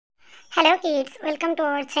Hello kids, welcome to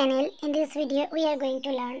our channel. In this video we are going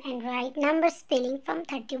to learn and write number spelling from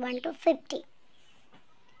 31 to 50.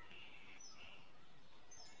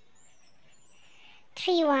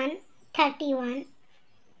 31, 31,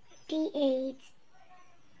 THIRTY,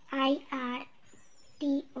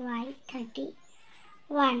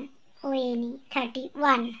 31, ONE,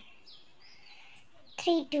 31.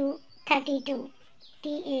 32, 32,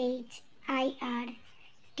 THIRTY,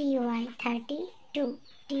 32,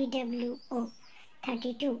 TWO,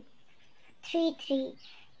 32. 33,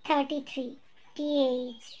 33,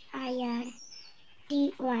 THIRTY,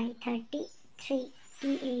 33, THREE,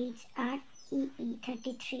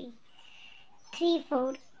 33.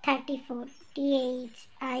 34, 34, THIRTY,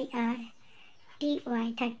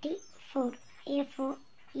 34, FOUR,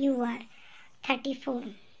 34.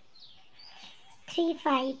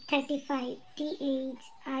 35, 35, THIRTY,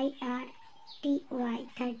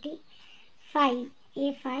 35, FIVE.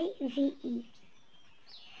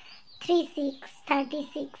 36,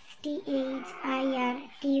 36,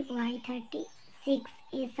 THIRTY, 36,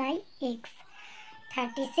 SIX,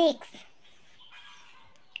 36.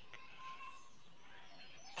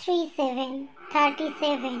 37,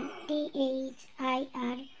 37, THIRTY,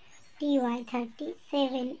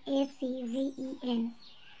 37, ACVEN.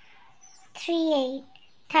 38,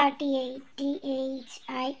 38,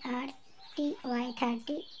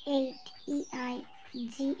 THIRTY, 38, EIGHT,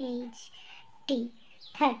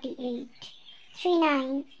 38.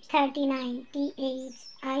 39, 39, THIRTY,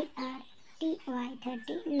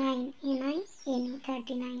 39, NINE,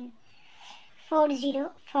 39. 40,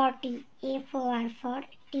 40, FOR,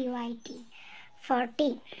 TYT,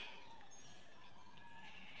 40.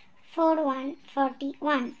 41,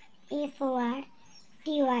 41, FOR,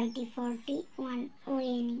 TYT, 41,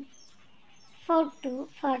 ONE. 42,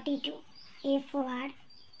 42, FOR,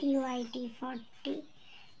 TYT,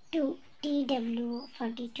 42, TWO,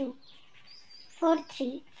 42.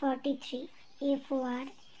 43, 43, FOR,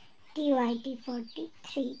 TYT, 43,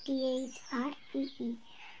 THREE, 43.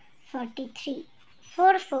 44,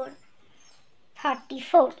 44,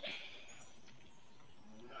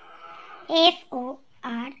 FOR,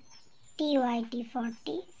 TYT,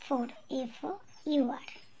 44, FOUR.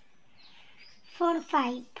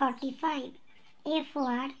 45, 45,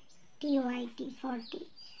 FOR, TYT, 45,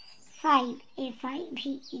 FIVE.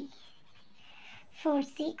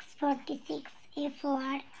 46, 46,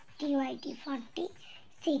 FOR, TYT,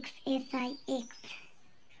 46, SIX.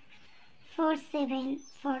 47,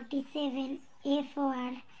 47,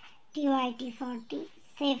 FOR, TYT,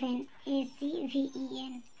 47,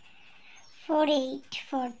 ACVEN. 48,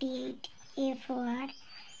 48, FOR,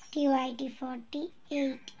 TYT,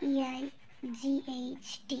 48,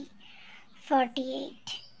 EIGHT,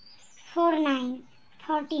 48. 49,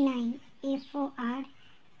 49, FOR,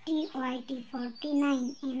 TYT,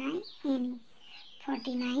 49, NINE,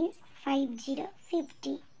 49. 50,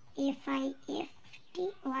 50,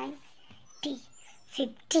 FIFTYT,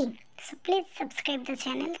 50. So please subscribe the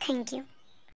channel. Thank you.